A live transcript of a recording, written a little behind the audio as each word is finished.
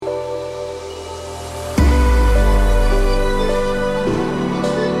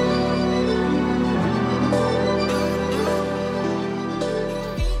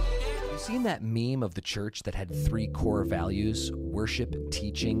that meme of the church that had 3 core values: worship,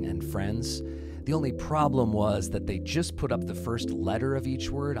 teaching, and friends? The only problem was that they just put up the first letter of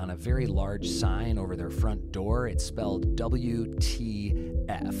each word on a very large sign over their front door. It spelled WTF.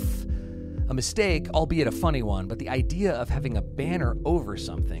 A mistake, albeit a funny one, but the idea of having a banner over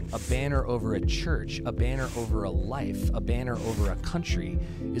something, a banner over a church, a banner over a life, a banner over a country,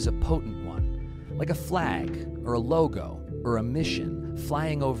 is a potent one. Like a flag, or a logo, or a mission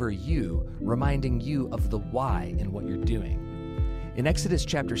flying over you, reminding you of the why in what you're doing. In Exodus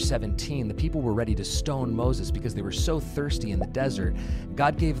chapter 17, the people were ready to stone Moses because they were so thirsty in the desert.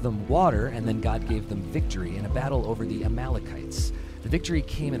 God gave them water, and then God gave them victory in a battle over the Amalekites. The victory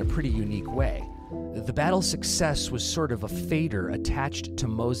came in a pretty unique way. The battle's success was sort of a fader attached to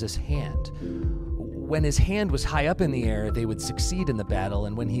Moses' hand. When his hand was high up in the air, they would succeed in the battle,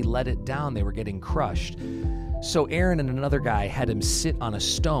 and when he let it down, they were getting crushed. So Aaron and another guy had him sit on a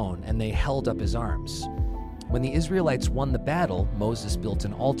stone, and they held up his arms. When the Israelites won the battle, Moses built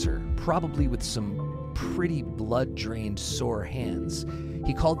an altar, probably with some pretty blood-drained, sore hands.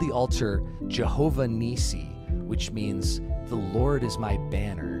 He called the altar Jehovah Nissi, which means, "The Lord is my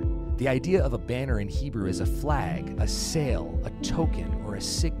banner." The idea of a banner in Hebrew is a flag, a sail, a token, or a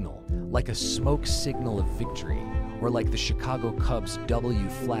signal, like a smoke signal of victory, or like the Chicago Cubs' W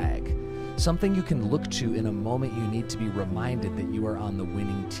flag. Something you can look to in a moment you need to be reminded that you are on the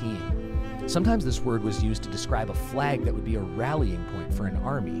winning team. Sometimes this word was used to describe a flag that would be a rallying point for an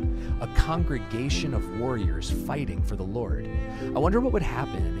army, a congregation of warriors fighting for the Lord. I wonder what would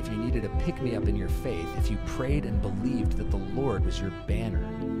happen if you needed a pick-me-up in your faith, if you prayed and believed that the Lord was your banner,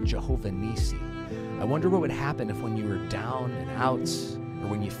 Jehovah Nissi. I wonder what would happen if when you were down and out, or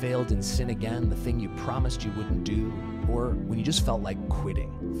when you failed in sin again, the thing you promised you wouldn't do, or when you just felt like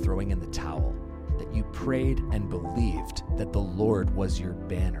quitting, throwing in the towel, that you prayed and believed that the Lord was your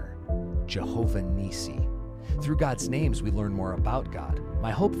banner, Jehovah Nissi. Through God's names, we learn more about God.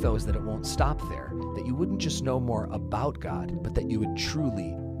 My hope, though, is that it won't stop there, that you wouldn't just know more about God, but that you would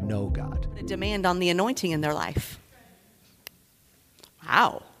truly know God. A demand on the anointing in their life.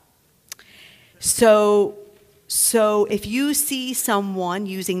 Wow. So if you see someone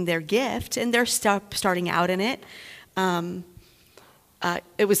using their gift and they're starting out in it,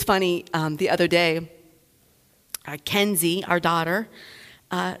 it was funny the other day, Kenzie, our daughter,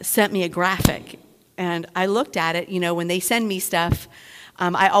 sent me a graphic, and I looked at it. You know, when they send me stuff,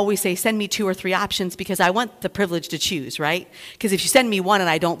 I always say, send me 2 or 3 options, because I want the privilege to choose, right? Because if you send me one and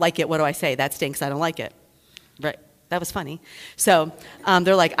I don't like it, what do I say? That stinks, I don't like it. Right? That was funny. So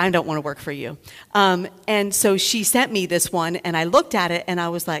they're like, I don't want to work for you. And so she sent me this one, and I looked at it, and I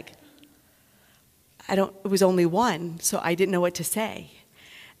was like, it was only one, so I didn't know what to say.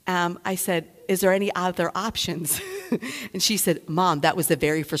 I said, is there any other options? And she said, Mom, that was the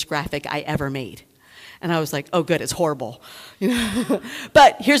very first graphic I ever made. And I was like, oh, good, it's horrible. You know?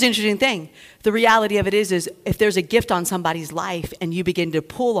 But here's the interesting thing. The reality of it is if there's a gift on somebody's life and you begin to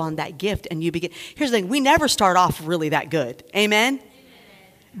pull on that gift and you begin, here's the thing, we never start off really that good. Amen?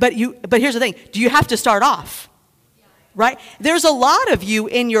 But here's the thing, do you have to start off? Right? There's a lot of you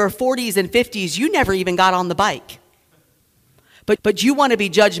in your 40s and 50s, you never even got on the bike. But you want to be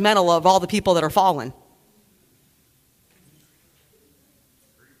judgmental of all the people that are fallen.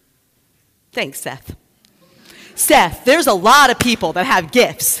 Thanks, Seth. Seth, there's a lot of people that have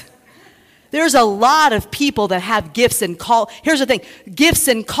gifts. There's a lot of people that have gifts and Here's the thing. Gifts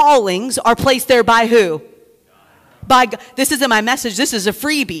and callings are placed there by who? By God. This isn't my message. This is a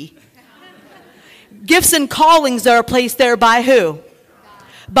freebie. Gifts and callings are placed there by who?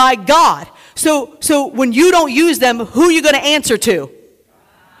 By God. So when you don't use them, who are you going to answer to?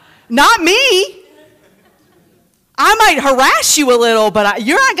 Not me. I might harass you a little, but I'm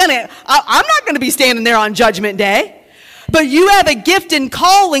not going to be standing there on Judgment Day. But you have a gift and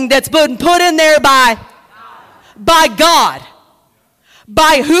calling that's been put in there by God.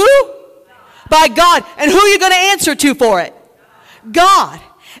 By who? By God. And who are you going to answer to for it? God.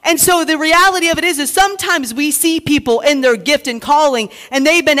 And so the reality of it is sometimes we see people in their gift and calling, and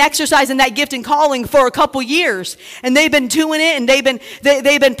they've been exercising that gift and calling for a couple years, and they've been doing it, and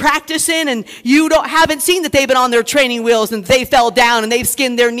they've been practicing, and you haven't seen that they've been on their training wheels and they fell down and they've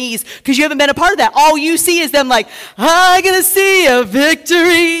skinned their knees because you haven't been a part of that. All you see is them like, I'm gonna see a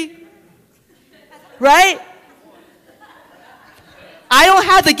victory, right? I don't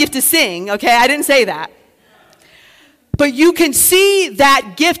have the gift to sing, okay? I didn't say that. But you can see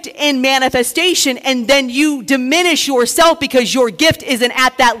that gift in manifestation, and then you diminish yourself because your gift isn't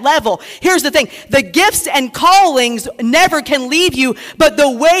at that level. Here's the thing. The gifts and callings never can leave you, but the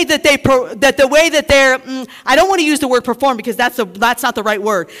way that they're, I don't want to use the word perform because that's not the right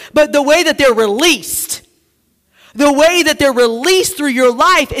word, but the way that they're released. The way that they're released through your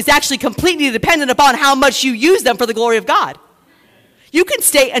life is actually completely dependent upon how much you use them for the glory of God. You can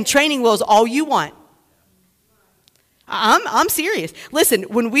stay in training wheels all you want. I'm serious. Listen,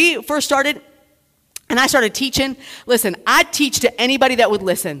 when we first started and I started teaching, listen, I'd teach to anybody that would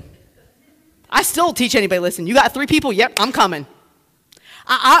listen. I still teach anybody listen. You got 3 people? Yep, I'm coming.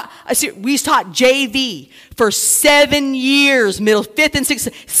 We taught JV for 7 years, middle, 5th and 6th,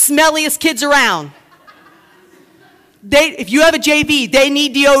 smelliest kids around. If you have a JV, they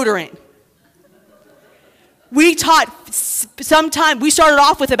need deodorant. We taught we started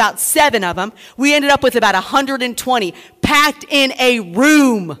off with about 7 of them. We ended up with about 120 packed in a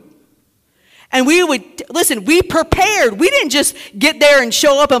room. And we prepared. We didn't just get there and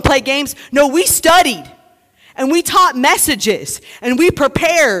show up and play games. No, we studied. And we taught messages, and we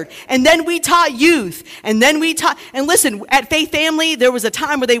prepared, and then we taught youth, and listen, at Faith Family, there was a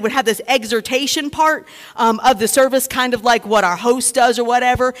time where they would have this exhortation part of the service, kind of like what our host does or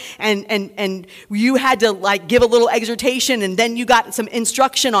whatever, and you had to like give a little exhortation, and then you got some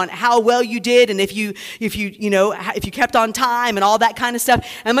instruction on how well you did, and if you kept on time and all that kind of stuff.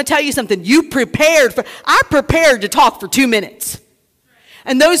 And I'm going to tell you something, I prepared to talk for 2 minutes,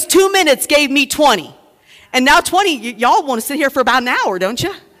 and those 2 minutes gave me 20. And now 20, y'all want to sit here for about an hour, don't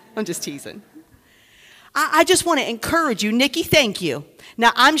you? I'm just teasing. I just want to encourage you. Nikki, thank you.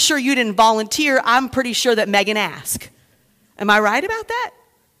 Now, I'm sure you didn't volunteer. I'm pretty sure that Megan asked. Am I right about that?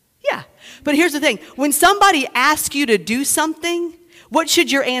 Yeah. But here's the thing. When somebody asks you to do something, what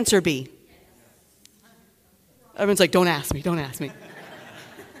should your answer be? Everyone's like, don't ask me, don't ask me.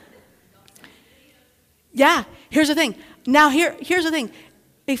 Yeah, here's the thing. Now, here's the thing.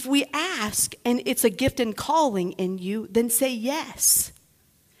 If we ask and it's a gift and calling in you, then say yes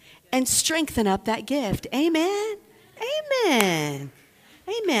and strengthen up that gift. Amen. Amen.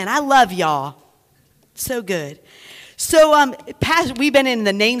 Amen. I love y'all. So good. So we've been in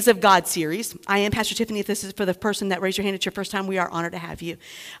the Names of God series. I am Pastor Tiffany. If this is for the person that raised your hand, it's your first time, we are honored to have you.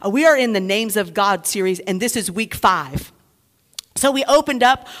 We are in the Names of God series, and this is week 5. So we opened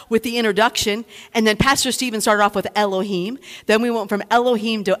up with the introduction, and then Pastor Stephen started off with Elohim. Then we went from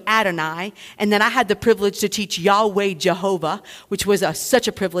Elohim to Adonai, and then I had the privilege to teach Yahweh Jehovah, which was such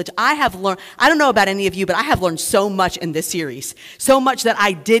a privilege. I don't know about any of you, but I have learned so much in this series. So much that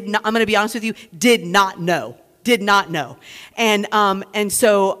I'm going to be honest with you, did not know. And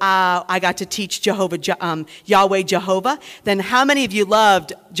so I got to teach Yahweh Jehovah. Then how many of you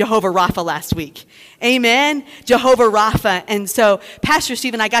loved Jehovah Rapha last week? Amen. Jehovah Rapha. And so Pastor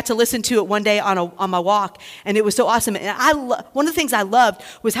Stephen, I got to listen to it one day on my walk, and it was so awesome. And one of the things I loved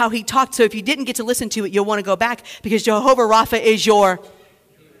was how he talked. So if you didn't get to listen to it, you'll want to go back, because Jehovah Rapha is your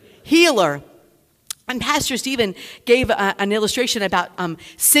healer. And Pastor Stephen gave an illustration about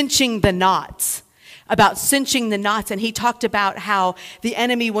cinching the knots. And he talked about how the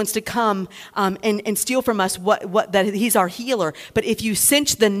enemy wants to come and steal from us that he's our healer. But if you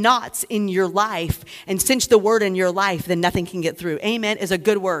cinch the knots in your life and cinch the word in your life, then nothing can get through. Amen is a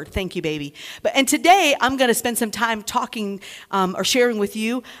good word. Thank you, baby. And today I'm going to spend some time talking or sharing with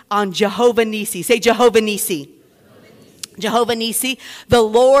you on Jehovah Nissi. Say Jehovah Nissi. Jehovah Nissi, the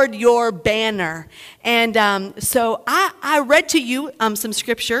Lord your banner. And so I read to you some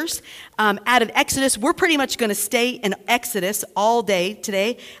scriptures out of Exodus. We're pretty much going to stay in Exodus all day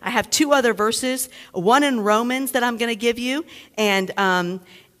today. I have 2 other verses, one in Romans that I'm going to give you, and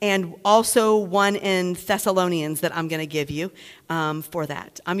also one in Thessalonians that I'm going to give you for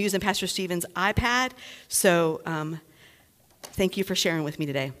that. I'm using Pastor Stephen's iPad, so thank you for sharing with me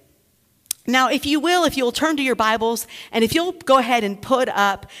today. Now, if you'll turn to your Bibles, and if you'll go ahead and put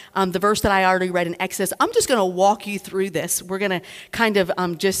up the verse that I already read in Exodus, I'm just going to walk you through this. We're going to kind of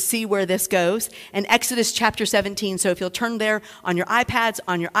just see where this goes. In Exodus chapter 17, so if you'll turn there on your iPads,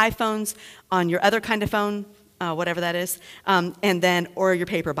 on your iPhones, on your other kind of phone, whatever that is, or your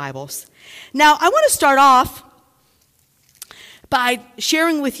paper Bibles. Now, I want to start off by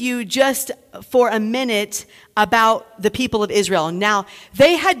sharing with you just for a minute about the people of Israel. Now,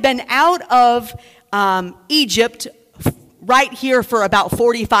 they had been out of Egypt right here for about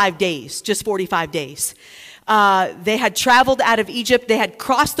 45 days, just 45 days. They had traveled out of Egypt. They had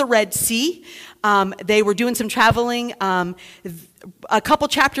crossed the Red Sea. They were doing some traveling. A couple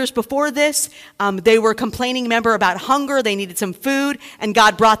chapters before this, they were complaining, remember, about hunger. They needed some food, and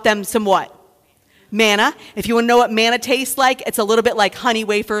God brought them some what? Manna. If you want to know what manna tastes like, it's a little bit like honey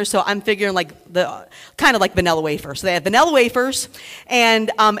wafers. So I'm figuring like the kind of like vanilla wafers. So they had vanilla wafers, and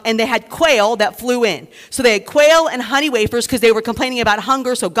they had quail that flew in. So they had quail and honey wafers because they were complaining about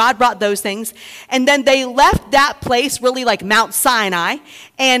hunger. So God brought those things, and then they left that place, really like Mount Sinai,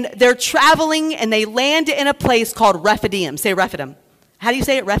 and they're traveling, and they land in a place called Rephidim. Say Rephidim. How do you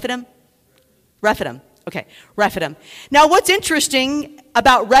say it? Rephidim. Rephidim. Okay, Rephidim. Now, what's interesting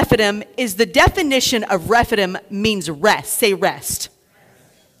about Rephidim is the definition of Rephidim means rest. Say rest.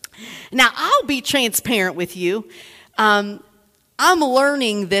 Now, I'll be transparent with you. I'm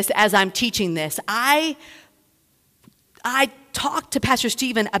learning this as I'm teaching this. I talked to Pastor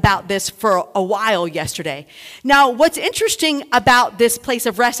Stephen about this for a while yesterday. Now, what's interesting about this place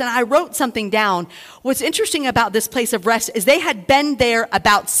of rest, and I wrote something down, what's interesting about this place of rest is they had been there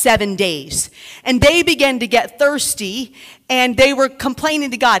about 7 days, and they began to get thirsty, and they were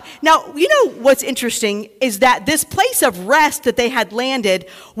complaining to God. Now, you know what's interesting is that this place of rest that they had landed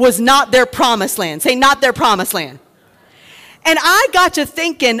was not their promised land. Say, not their promised land. And I got to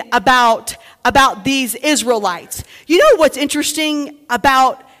thinking about these Israelites. You know what's interesting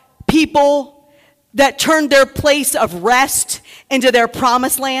about people that turned their place of rest into their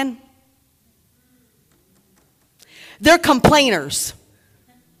promised land? They're complainers.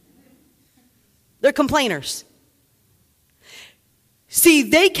 They're complainers. See,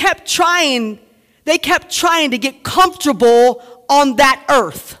 they kept trying to get comfortable on that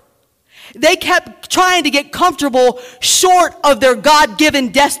earth. They kept trying to get comfortable short of their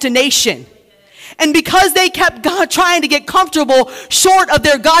God-given destination. And because they kept trying to get comfortable short of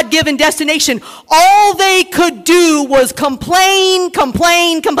their God-given destination, all they could do was complain.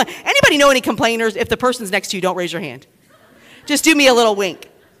 Anybody know any complainers? If the person's next to you, don't raise your hand. Just do me a little wink.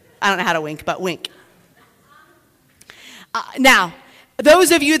 I don't know how to wink, but wink. Now,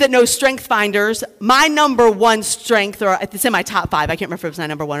 those of you that know Strength Finders, my number one strength, or it's in my top 5. I can't remember if it's my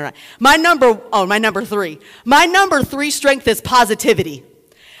number 1 or not. My number 3. My number 3 strength is positivity.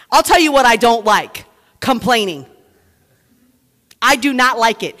 I'll tell you what I don't like: complaining. I do not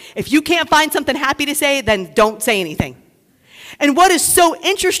like it. If you can't find something happy to say, then don't say anything. And what is so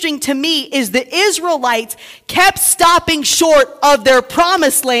interesting to me is the Israelites kept stopping short of their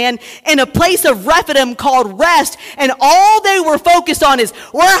promised land in a place of Rephidim called rest, and all they were focused on is,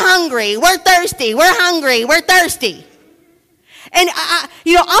 we're hungry, we're thirsty, we're hungry, we're thirsty. And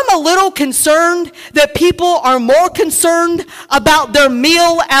I'm a little concerned that people are more concerned about their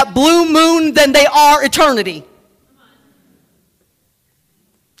meal at Blue Moon than they are eternity.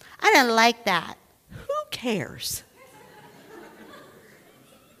 I didn't like that. Who cares?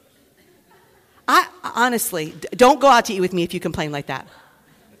 Honestly, don't go out to eat with me if you complain like that.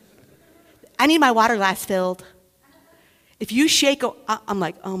 I need my water glass filled. If you shake, I'm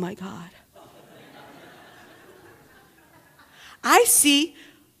like, oh my God. I see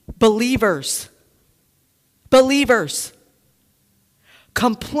believers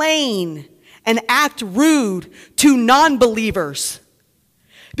complain and act rude to non-believers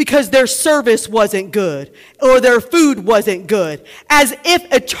because their service wasn't good or their food wasn't good, as if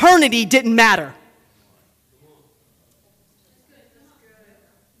eternity didn't matter.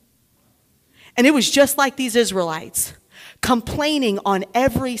 And it was just like these Israelites, complaining on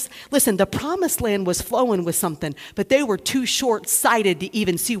listen, the promised land was flowing with something, but they were too short-sighted to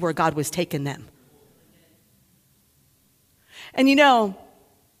even see where God was taking them. And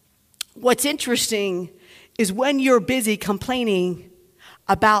what's interesting is when you're busy complaining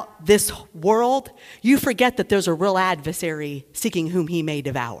about this world, you forget that there's a real adversary seeking whom he may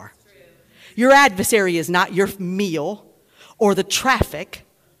devour. Your adversary is not your meal or the traffic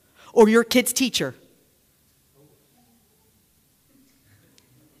or your kid's teacher.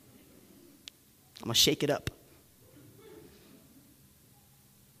 I'm going to shake it up.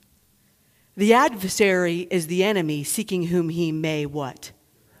 The adversary is the enemy seeking whom he may what?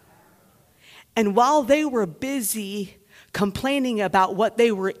 And while they were busy complaining about what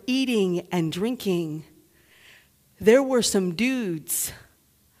they were eating and drinking, there were some dudes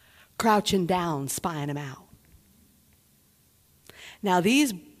crouching down, spying them out. Now,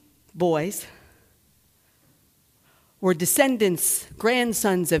 these boys were descendants,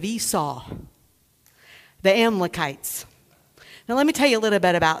 grandsons of Esau, the Amalekites. Now, let me tell you a little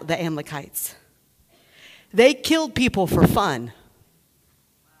bit about the Amalekites. They killed people for fun.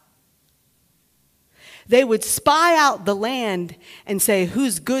 They would spy out the land and say,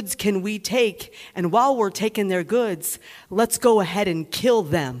 whose goods can we take? And while we're taking their goods, let's go ahead and kill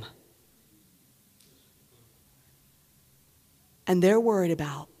them. And they're worried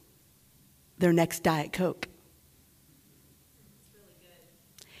about their next Diet Coke.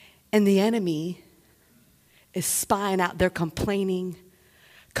 And the enemy is spying out their complaining,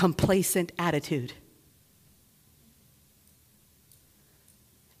 complacent attitude.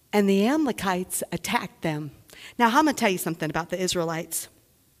 And the Amalekites attacked them. Now, I'm going to tell you something about the Israelites.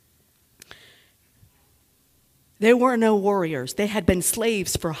 They were no warriors. They had been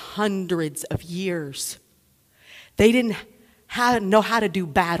slaves for hundreds of years. They didn't know how to do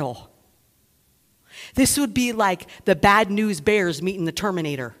battle. This would be like the Bad News Bears meeting the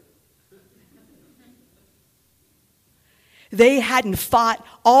Terminator. They hadn't fought.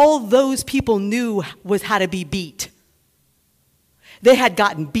 All those people knew was how to be beat. They had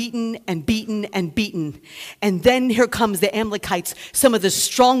gotten beaten and beaten and beaten. And then here comes the Amalekites, some of the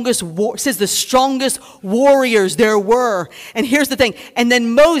strongest, says the strongest warriors there were. And here's the thing. And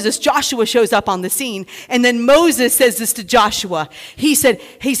then Joshua shows up on the scene. And then Moses says this to Joshua. He said,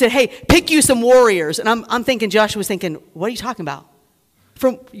 hey, pick you some warriors. And I'm thinking, Joshua's thinking, what are you talking about?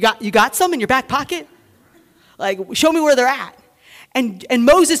 You got some in your back pocket? Like, show me where they're at. And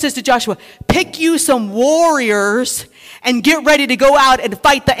Moses says to Joshua, pick you some warriors and get ready to go out and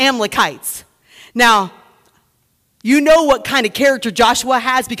fight the Amalekites. Now, you know what kind of character Joshua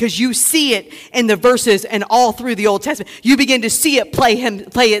has because you see it in the verses and all through the Old Testament. You begin to see it play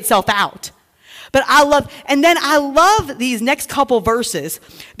itself out. But I love these next couple verses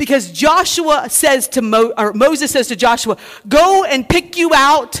because Moses says to Joshua, go and pick you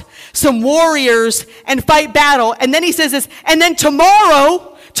out some warriors and fight battle. And then he says this, and then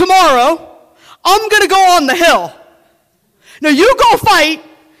tomorrow, I'm going to go on the hill. Now you go fight,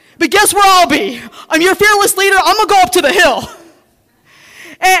 but guess where I'll be? I'm your fearless leader. I'm going to go up to the hill.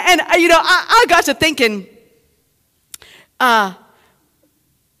 And I got to thinking,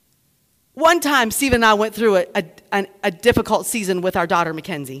 one time, Steve and I went through a difficult season with our daughter,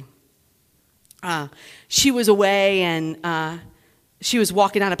 Mackenzie. She was away, and she was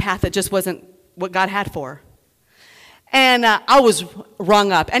walking down a path that just wasn't what God had for her. And I was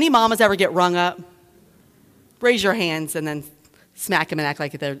rung up. Any mamas ever get rung up? Raise your hands and then smack them and act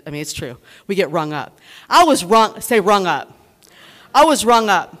like they're, it's true. We get rung up. I was rung, say rung up. I was rung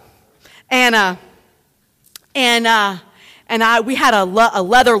up. And we had a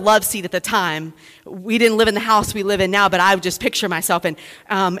leather love seat at the time. We didn't live in the house we live in now, but I would just picture myself.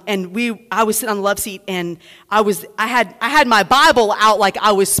 I was sitting on the love seat, and I had my Bible out like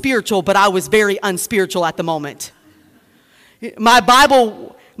I was spiritual, but I was very unspiritual at the moment. My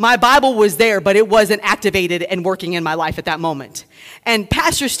Bible was there, but it wasn't activated and working in my life at that moment. And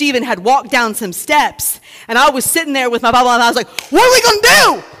Pastor Stephen had walked down some steps, and I was sitting there with my Bible, and I was like, "What are we gonna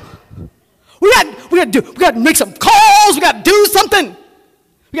do? We got to make some calls. We got to do something.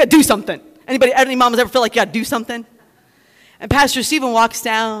 We got to do something." Any mamas ever feel like you got to do something? And Pastor Stephen walks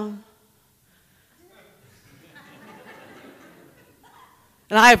down,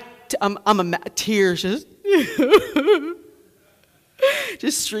 and I'm tears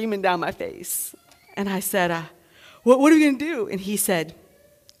just streaming down my face. And I said, "What are we gonna do?" And he said,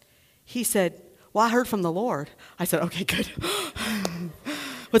 "Well, I heard from the Lord." I said, "Okay, good."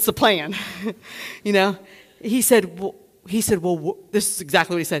 What's the plan? He said, well, this is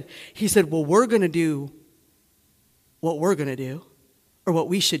exactly what he said. He said, "Well, we're going to do what we're going to do, or what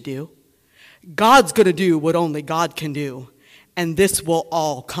we should do. God's going to do what only God can do, and this will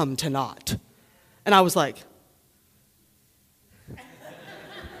all come to naught." And I was like,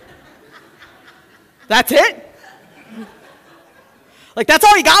 "That's it? Like, that's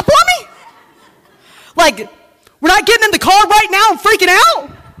all you got for me? Like, we're not getting in the car right now and freaking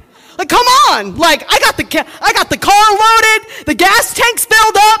out? Like, come on. Like, I got the car loaded. The gas tank's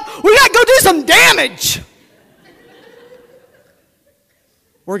filled up. We got to go do some damage."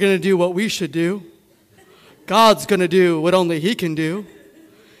 We're going to do what we should do. God's going to do what only he can do.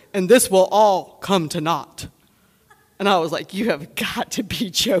 And this will all come to naught. And I was like, "You have got to be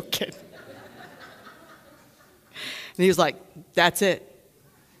joking." And he was like, "That's it."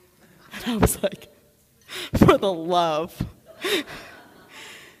 And I was like, for the love.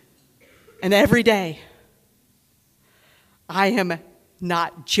 And every day, I am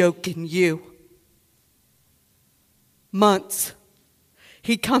not joking you. Months,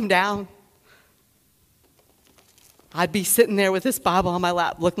 he'd come down. I'd be sitting there with this Bible on my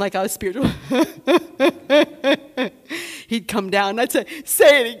lap, looking like I was spiritual. He'd come down, and I'd say,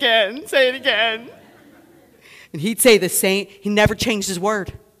 "Say it again, say it again." And he'd say the same. He never changed his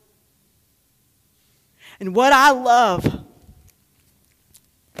word. And what I love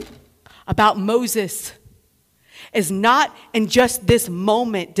about Moses is not in just this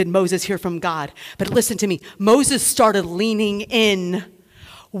moment did Moses hear from God. But listen to me. Moses started leaning in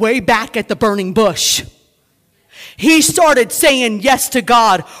way back at the burning bush. He started saying yes to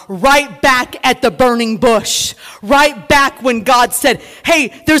God right back at the burning bush. Right back when God said,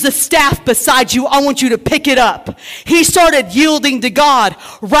 hey, there's a staff beside you. I want you to pick it up. He started yielding to God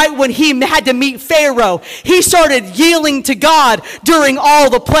right when he had to meet Pharaoh. He started yielding to God during all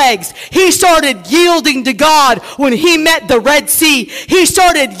the plagues. He started yielding to God when he met the Red Sea. He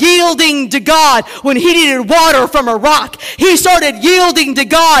started yielding to God when he needed water from a rock. He started yielding to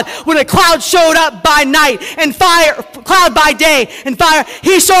God when a cloud showed up by night and cloud by day and fire.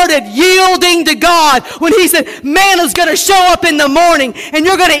 He started yielding to God when he said, manna's going to show up in the morning and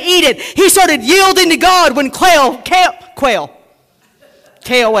you're going to eat it. He started yielding to God when kale,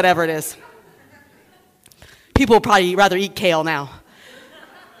 whatever it is. People would probably rather eat kale now.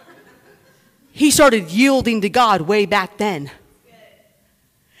 He started yielding to God way back then.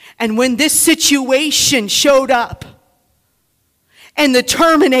 And when this situation showed up, and the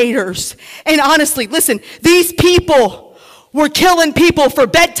Terminators, and honestly, listen, these people were killing people for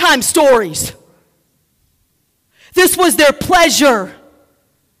bedtime stories. This was their pleasure.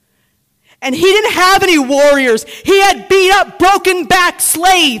 And he didn't have any warriors. He had beat up, broken back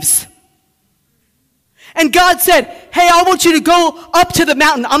slaves. And God said, hey, I want you to go up to the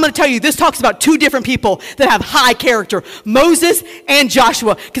mountain. I'm going to tell you, this talks about two different people that have high character, Moses and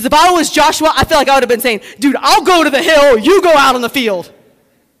Joshua. Because if I was Joshua, I feel like I would have been saying, dude, I'll go to the hill, you go out on the field.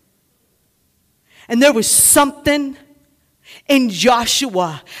 And there was something in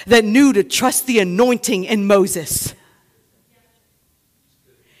Joshua that knew to trust the anointing in Moses.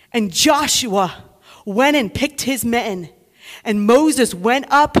 And Joshua went and picked his men. And Moses went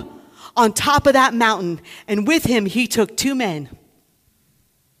up on top of that mountain, and with him he took two men.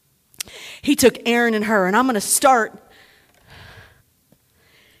 He took Aaron and Hur, and I'm going to start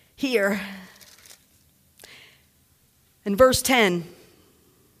here in verse 10.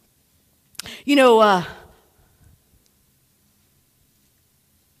 You know,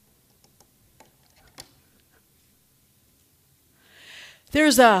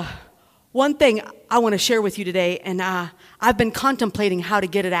 there's one thing I want to share with you today, and I've been contemplating how to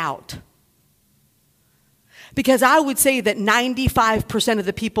get it out. Because I would say that 95% of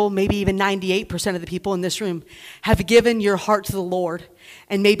the people, maybe even 98% of the people in this room have given your heart to the Lord,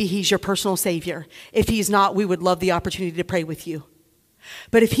 and maybe he's your personal Savior. If he's not, we would love the opportunity to pray with you.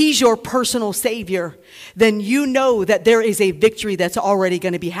 But if he's your personal Savior, then you know that there is a victory that's already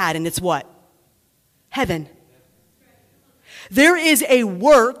going to be had, and it's what? Heaven. There is a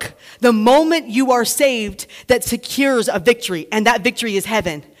work the moment you are saved that secures a victory, and that victory is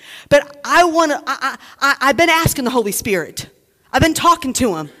heaven. But I've been asking the Holy Spirit. I've been talking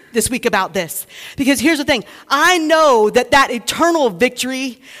to him this week about this. Because here's the thing. I know that eternal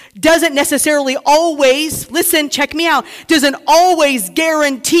victory doesn't necessarily always, listen, check me out, doesn't always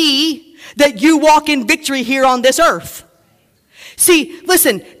guarantee that you walk in victory here on this earth. See,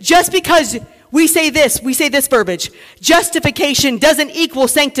 listen, just because we say this verbiage, justification doesn't equal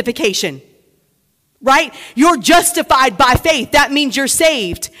sanctification. Right? You're justified by faith. That means you're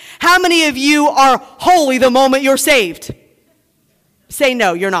saved. How many of you are holy the moment you're saved? Say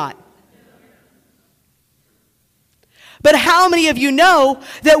no, you're not. But how many of you know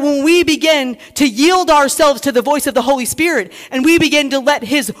that when we begin to yield ourselves to the voice of the Holy Spirit and we begin to let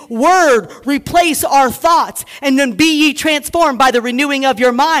his word replace our thoughts, and then be ye transformed by the renewing of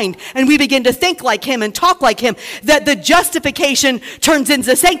your mind, and we begin to think like him and talk like him, that the justification turns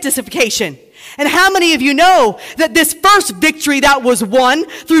into sanctification? And how many of you know that this first victory that was won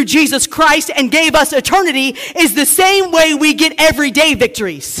through Jesus Christ and gave us eternity is the same way we get everyday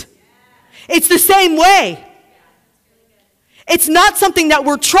victories? It's the same way. It's not something that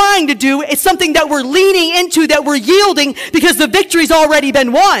we're trying to do. It's something that we're leaning into, that we're yielding, because the victory's already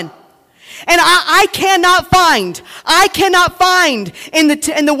been won. And I cannot find in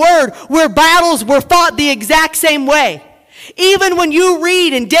the word where battles were fought the exact same way. Even when you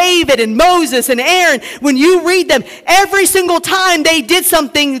read in David and Moses and Aaron, when you read them, every single time they did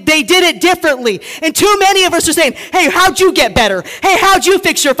something, they did it differently. And too many of us are saying, hey, how'd you get better? Hey, how'd you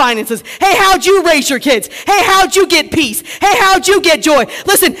fix your finances? Hey, how'd you raise your kids? Hey, how'd you get peace? Hey, how'd you get joy?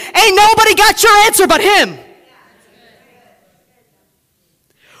 Listen, ain't nobody got your answer but him.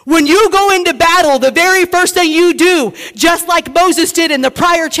 When you go into battle, the very first thing you do, just like Moses did in the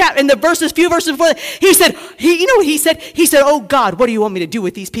prior chapter, in the few verses before that, he said, you know what he said? He said, oh God, what do you want me to do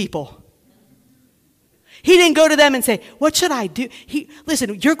with these people? He didn't go to them and say, what should I do?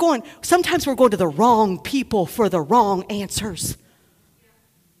 Listen, sometimes we're going to the wrong people for the wrong answers.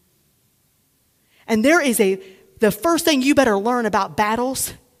 And the first thing you better learn about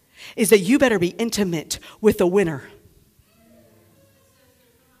battles is that you better be intimate with the winner.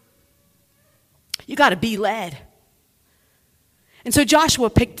 You got to be led. And so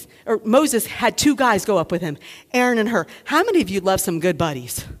Moses had two guys go up with him, Aaron and Hur. How many of you love some good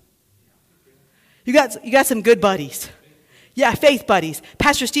buddies? You got some good buddies. Yeah, faith buddies.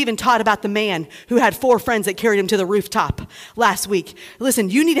 Pastor Stephen taught about the man who had 4 friends that carried him to the rooftop last week. Listen,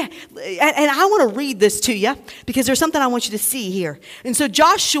 you need to, and I want to read this to you because there's something I want you to see here. And so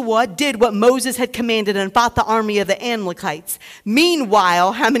Joshua did what Moses had commanded and fought the army of the Amalekites.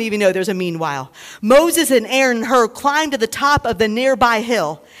 Meanwhile, how many of you know there's a meanwhile? Moses and Aaron and Hur climbed to the top of the nearby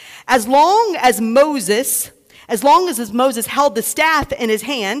hill. As long as Moses held the staff in his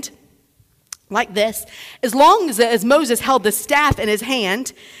hand, like this, as long as Moses held the staff in his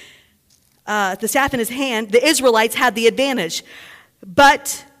hand, the Israelites had the advantage.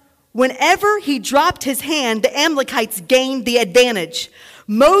 But whenever he dropped his hand, the Amalekites gained the advantage.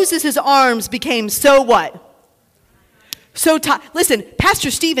 Moses' arms became so what? So tight. Listen, Pastor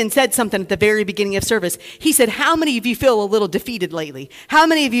Stephen said something at the very beginning of service. He said, how many of you feel a little defeated lately? How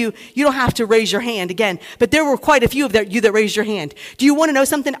many of you don't have to raise your hand again, but there were quite a few of you that raised your hand. Do you want to know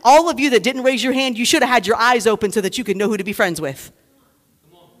something? All of you that didn't raise your hand, you should have had your eyes open so that you could know who to be friends with.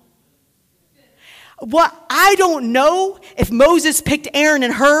 What I don't know if Moses picked Aaron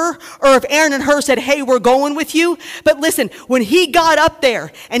and Hur, or if Aaron and Hur said, hey, we're going with you. But listen, when he got up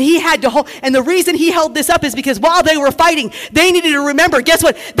there and he had to hold, and the reason he held this up is because while they were fighting, they needed to remember, guess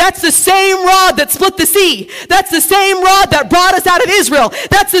what? That's the same rod that split the sea. That's the same rod that brought us out of Israel.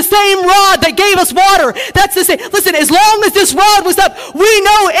 That's the same rod that gave us water. That's the same. Listen, as long as this rod was up, we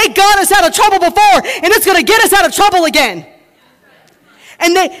know it got us out of trouble before, and it's going to get us out of trouble again.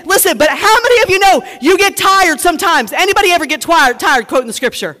 And listen, but how many of you know you get tired sometimes? Anybody ever get tired quoting the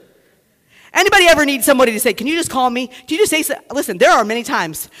scripture? Anybody ever need somebody to say, can you just call me? Do you just say, listen, there are many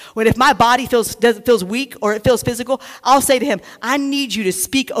times when if my body feels weak or it feels physical, I'll say to him, I need you to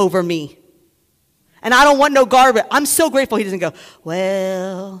speak over me. And I don't want no garbage. I'm so grateful he doesn't go,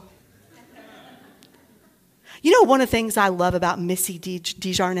 well. You know one of the things I love about Missy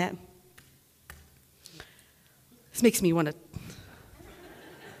DeJarnette? This makes me want to.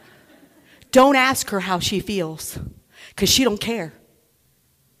 Don't ask her how she feels, because she don't care.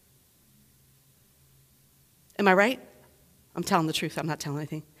 Am I right? I'm telling the truth. I'm not telling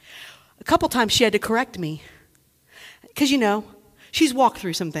anything. A couple times she had to correct me, because, she's walked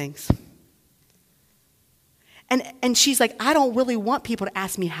through some things. And she's like, I don't really want people to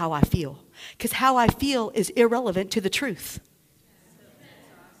ask me how I feel, because how I feel is irrelevant to the truth.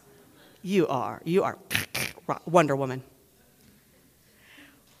 You are Wonder Woman.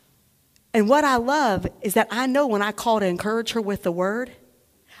 And what I love is that I know when I call to encourage her with the word,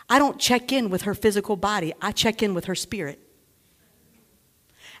 I don't check in with her physical body. I check in with her spirit.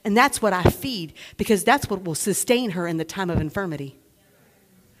 And that's what I feed, because that's what will sustain her in the time of infirmity.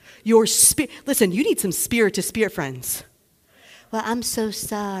 Your spirit. Listen, you need some spirit to spirit friends. Well, I'm so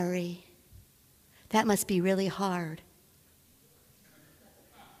sorry. That must be really hard.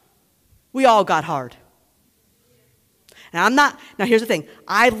 We all got hard. Now, here's the thing.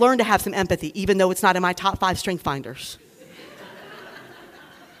 I've learned to have some empathy, even though it's not in my top 5 strength finders.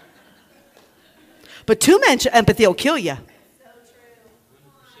 But too much empathy will kill you.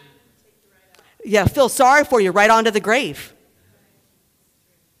 Yeah, feel sorry for you right onto the grave.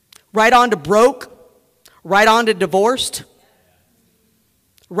 Right on to broke. Right on to divorced.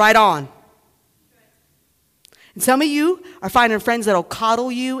 Right on. And some of you are finding friends that'll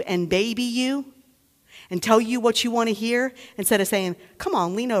coddle you and baby you and tell you what you want to hear instead of saying, come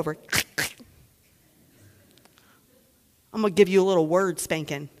on, lean over. I'm going to give you a little word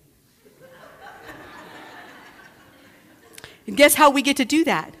spanking. And guess how we get to do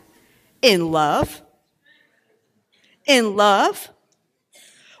that? In love. In love.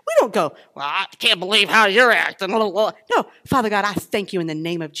 We don't go, well, I can't believe how you're acting. No, Father God, I thank you in the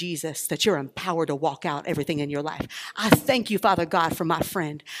name of Jesus that you're empowered to walk out everything in your life. I thank you, Father God, for my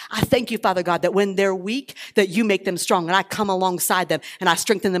friend. I thank you, Father God, that when they're weak, that you make them strong. And I come alongside them and I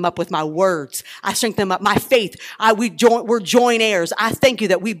strengthen them up with my words. I strengthen them up, my faith. We're joint heirs. I thank you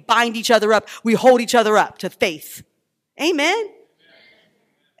that we bind each other up. We hold each other up to faith. Amen.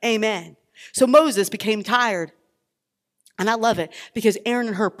 Amen. So Moses became tired. And I love it because Aaron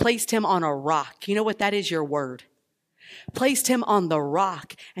and Hur placed him on a rock. You know what? That is your word. Placed him on the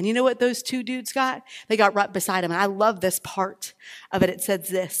rock. And you know what those two dudes got? They got right beside him. And I love this part of it. It says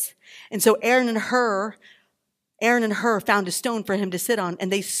this. And so Aaron and Hur found a stone for him to sit on.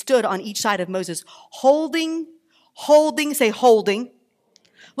 And they stood on each side of Moses, holding. Say holding.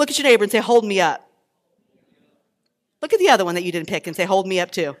 Look at your neighbor and say, hold me up. Look at the other one that you didn't pick and say, hold me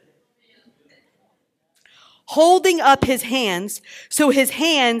up too. Holding up his hands, so his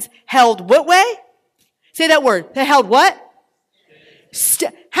hands held what way? Say that word. They held what?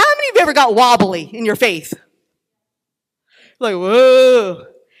 How many of you ever got wobbly in your faith? Like, whoa.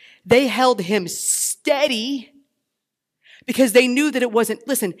 They held him steady because they knew that it wasn't,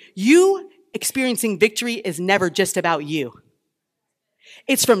 listen, you experiencing victory is never just about you.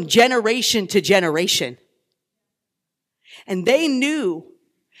 It's from generation to generation. And they knew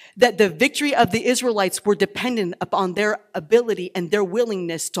that the victory of the Israelites were dependent upon their ability and their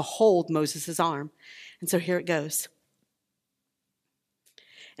willingness to hold Moses' arm. And so here it goes.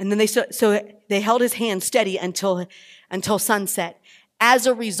 And then they held his hand steady until sunset. As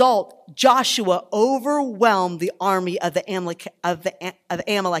a result, Joshua overwhelmed the army of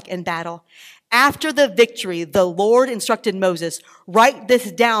Amalek in battle. After the victory, the Lord instructed Moses, write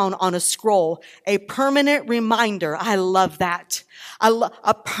this down on a scroll, a permanent reminder. I love that.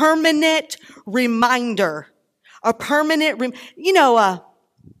 A permanent reminder.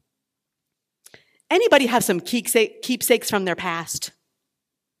 Anybody have some keepsakes from their past?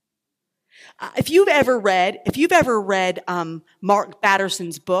 If you've ever read Mark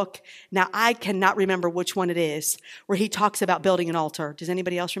Batterson's book, now I cannot remember which one it is, where he talks about building an altar. Does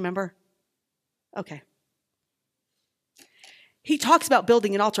anybody else remember? Okay. He talks about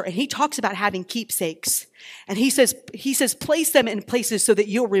building an altar, and he talks about having keepsakes. And he says, place them in places so that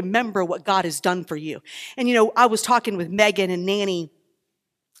you'll remember what God has done for you. And I was talking with Megan and Nanny,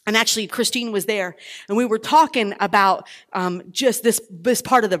 and actually Christine was there, and we were talking about just this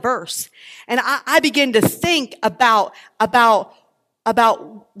part of the verse. And I began to think about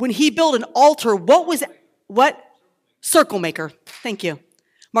when he built an altar, what? Circle Maker. Thank you.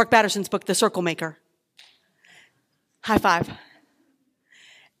 Mark Batterson's book, The Circle Maker. High five.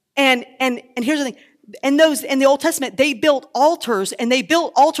 And here's the thing. In the Old Testament, they built altars, and they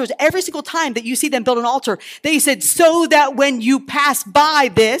built altars every single time that you see them build an altar. They said, so that when you pass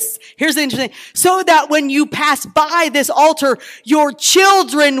by this, here's the interesting thing, so that when you pass by this altar, your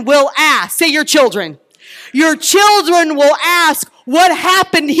children will ask. Say your children. Your children will ask, what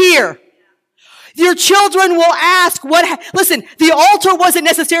happened here? Your children will ask listen, the altar wasn't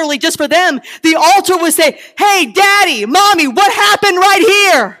necessarily just for them. The altar would say, hey, daddy, mommy, what happened right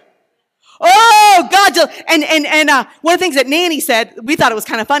here? Oh, God. And one of the things that Nanny said, we thought it was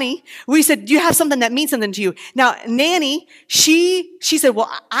kind of funny. We said, do you have something that means something to you? Now, Nanny, she said,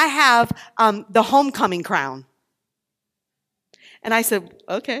 well, I have the homecoming crown. And I said,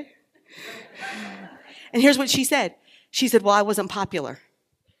 okay. And here's what she said. She said, well, I wasn't popular.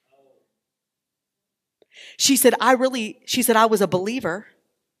 She said, I was a believer,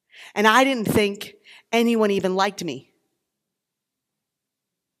 and I didn't think anyone even liked me.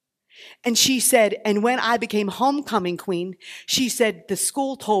 And she said, and when I became homecoming queen, she said, the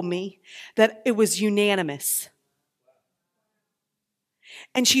school told me that it was unanimous.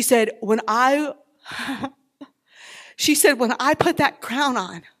 And she said, when I put that crown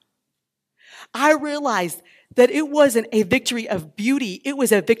on, I realized that it wasn't a victory of beauty, it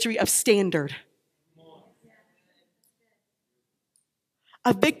was a victory of standard.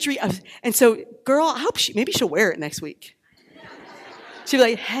 A victory of, and so, girl, I hope maybe she'll wear it next week. She'll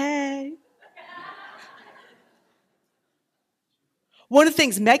be like, hey. One of the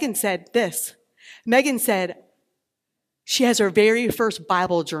things Megan said, Megan said she has her very first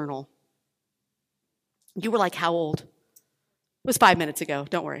Bible journal. You were like, how old? It was 5 minutes ago,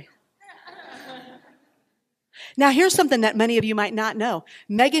 don't worry. Now, here's something that many of you might not know.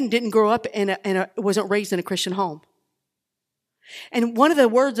 Megan didn't grow up wasn't raised in a Christian home. And one of the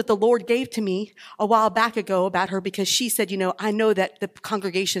words that the Lord gave to me a while back ago about her, because she said, I know that the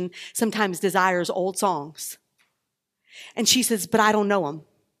congregation sometimes desires old songs. And she says, but I don't know them.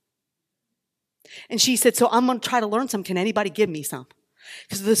 And she said, so I'm going to try to learn some. Can anybody give me some?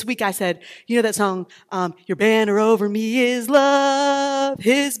 Because this week I said, that song, your banner over me is love,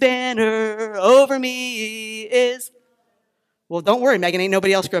 his banner over me is. Well, don't worry, Megan, ain't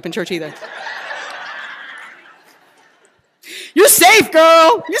nobody else grew up in church either. You're safe,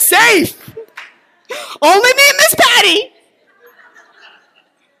 girl. You're safe. Only me and Miss Patty.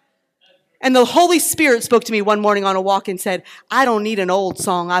 And the Holy Spirit spoke to me one morning on a walk and said, I don't need an old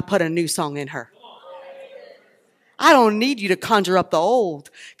song. I put a new song in her. I don't need you to conjure up the old,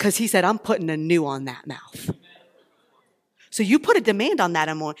 because he said, I'm putting a new on that mouth. So you put a demand on that.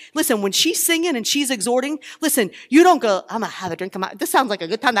 Listen, when she's singing and she's exhorting, listen, you don't go, I'm going to have a drink of this sounds like a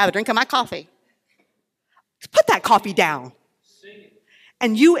good time to have a drink of my coffee. Put that coffee down.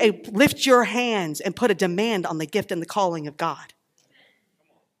 And you lift your hands and put a demand on the gift and the calling of God.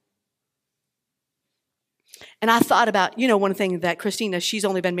 And I thought about, one of the things that Christina, she's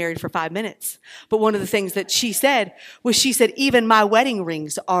only been married for 5 minutes. But one of the things that she said, even my wedding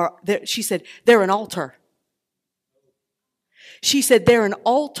rings she said, they're an altar. She said, they're an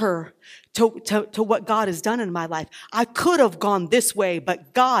altar to what God has done in my life. I could have gone this way,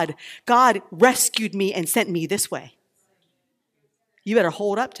 but God rescued me and sent me this way. You better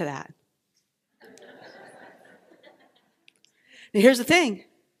hold up to that. Now, here's the thing.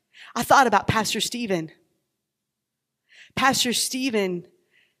 I thought about Pastor Stephen. Pastor Stephen,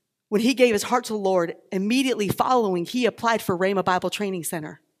 when he gave his heart to the Lord, immediately following, he applied for Rhema Bible Training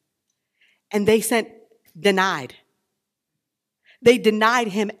Center. And they denied. They denied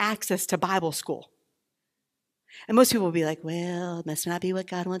him access to Bible school. And most people will be like, well, it must not be what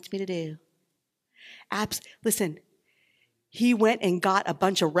God wants me to do. Listen, he went and got a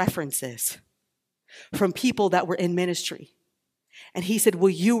bunch of references from people that were in ministry. And he said, will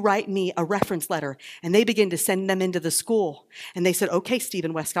you write me a reference letter? And they began to send them into the school. And they said, okay,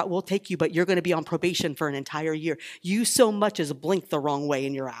 Stephen Westcott, we'll take you, but you're going to be on probation for an entire year. You so much as blinked the wrong way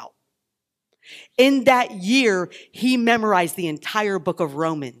and you're out. In that year, he memorized the entire book of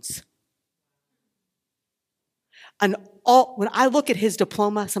Romans. When I look at his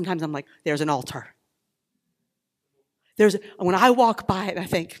diploma, sometimes I'm like, there's an altar. When I walk by it, I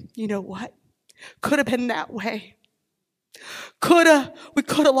think, you know what? Could have been that way. We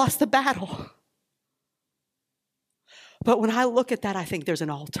could have lost the battle. But when I look at that, I think there's an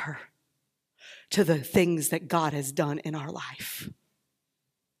altar to the things that God has done in our life.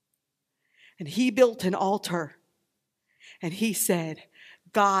 And he built an altar and he said,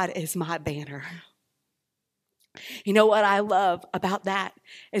 God is my banner. You know what I love about that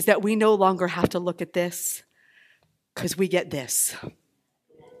is that we no longer have to look at this because we get this.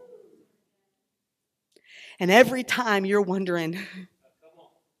 And every time you're wondering,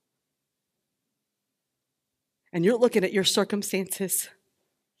 and you're looking at your circumstances,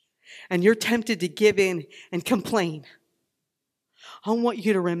 and you're tempted to give in and complain, I want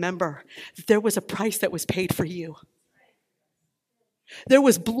you to remember that there was a price that was paid for you. There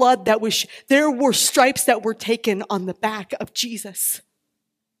was blood there were stripes that were taken on the back of Jesus.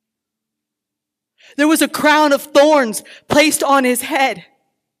 There was a crown of thorns placed on his head.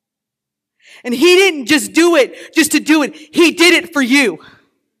 And he didn't just do it just to do it. He did it for you.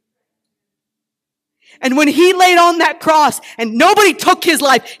 And when he laid on that cross and nobody took his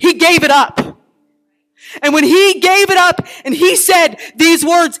life, he gave it up. And when he gave it up and he said these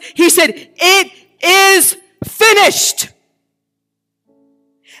words, he said, it is finished.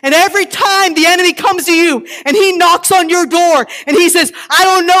 And every time the enemy comes to you and he knocks on your door and he says, I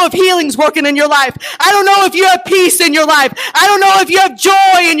don't know if healing's working in your life. I don't know if you have peace in your life. I don't know if you have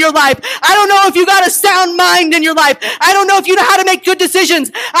joy in your life. I don't know if you got a sound mind in your life. I don't know if you know how to make good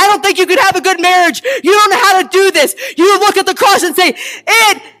decisions. I don't think you could have a good marriage. You don't know how to do this. You look at the cross and say,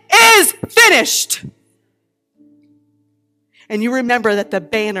 it is finished. And you remember that the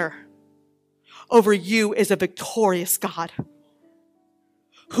banner over you is a victorious God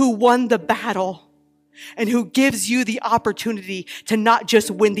who won the battle and who gives you the opportunity to not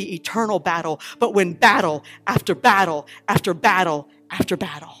just win the eternal battle, but win battle after battle after battle after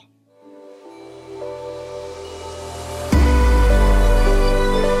battle.